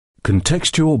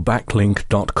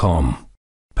Contextualbacklink.com.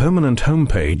 Permanent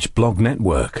homepage blog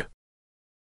network.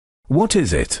 What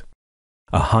is it?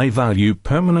 A high-value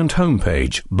permanent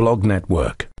homepage blog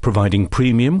network, providing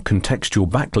premium contextual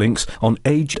backlinks on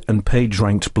aged and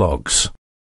page-ranked blogs.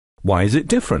 Why is it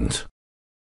different?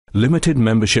 Limited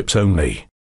memberships only.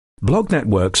 Blog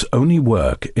networks only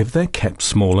work if they're kept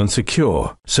small and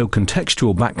secure, so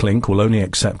Contextual Backlink will only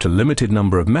accept a limited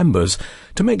number of members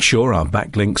to make sure our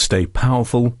backlinks stay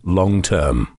powerful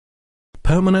long-term.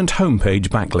 Permanent homepage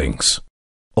backlinks.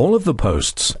 All of the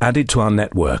posts added to our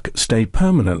network stay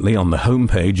permanently on the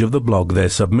homepage of the blog they're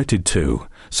submitted to,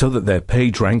 so that their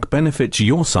page rank benefits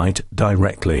your site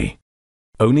directly.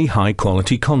 Only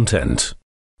high-quality content.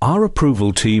 Our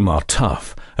approval team are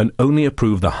tough and only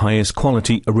approve the highest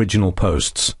quality original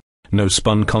posts. No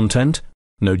spun content,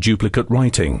 no duplicate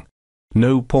writing,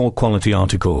 no poor quality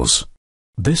articles.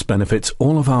 This benefits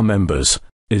all of our members,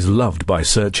 is loved by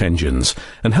search engines,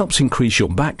 and helps increase your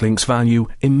backlinks value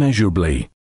immeasurably.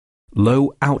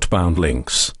 Low outbound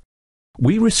links.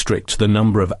 We restrict the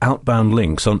number of outbound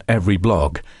links on every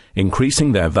blog,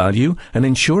 increasing their value and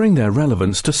ensuring their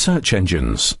relevance to search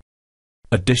engines.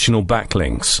 Additional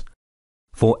backlinks.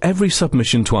 For every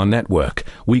submission to our network,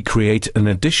 we create an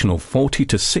additional 40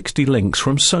 to 60 links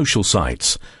from social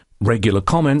sites, regular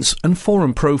comments and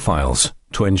forum profiles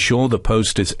to ensure the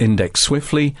post is indexed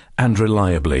swiftly and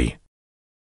reliably.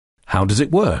 How does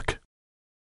it work?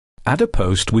 Add a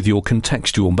post with your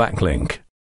contextual backlink.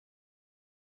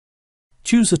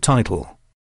 Choose a title.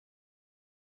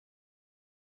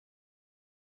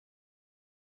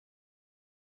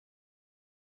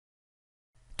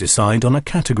 Decide on a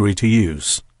category to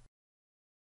use.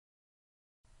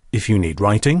 If you need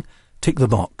writing, tick the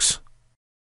box.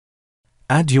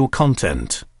 Add your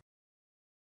content.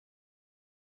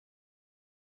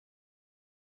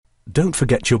 Don't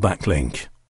forget your backlink.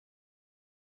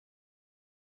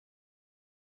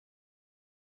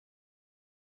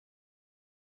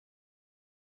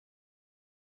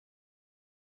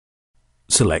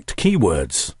 Select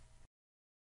keywords.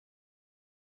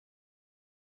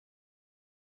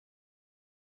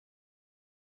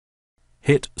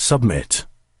 Hit Submit.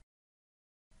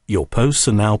 Your posts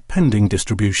are now pending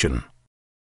distribution.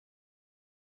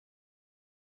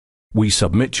 We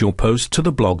submit your post to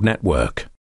the blog network.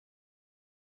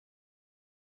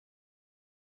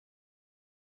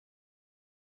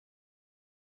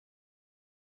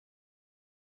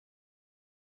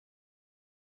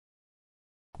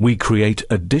 We create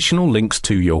additional links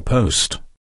to your post.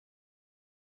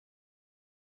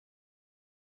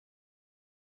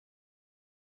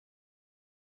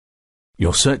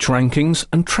 Your search rankings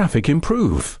and traffic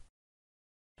improve.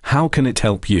 How can it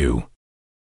help you?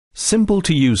 Simple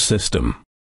to use system.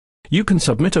 You can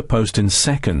submit a post in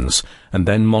seconds and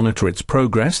then monitor its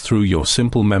progress through your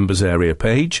simple members area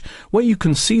page, where you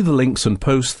can see the links and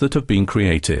posts that have been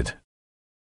created.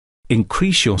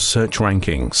 Increase your search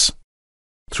rankings.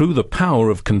 Through the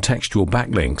power of contextual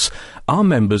backlinks, our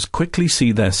members quickly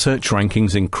see their search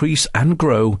rankings increase and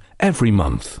grow every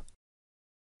month.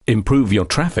 Improve your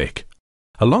traffic.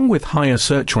 Along with higher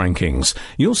search rankings,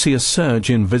 you'll see a surge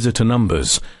in visitor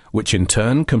numbers, which in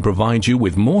turn can provide you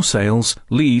with more sales,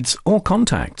 leads, or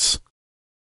contacts.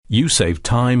 You save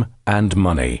time and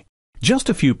money. Just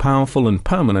a few powerful and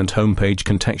permanent homepage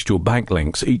contextual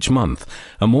backlinks each month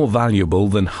are more valuable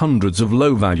than hundreds of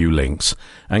low-value links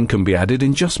and can be added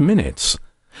in just minutes.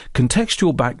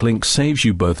 Contextual backlink saves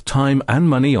you both time and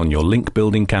money on your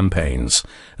link-building campaigns,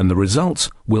 and the results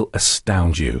will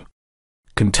astound you.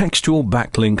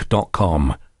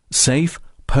 Contextualbacklink.com. Safe,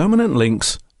 permanent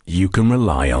links you can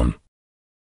rely on.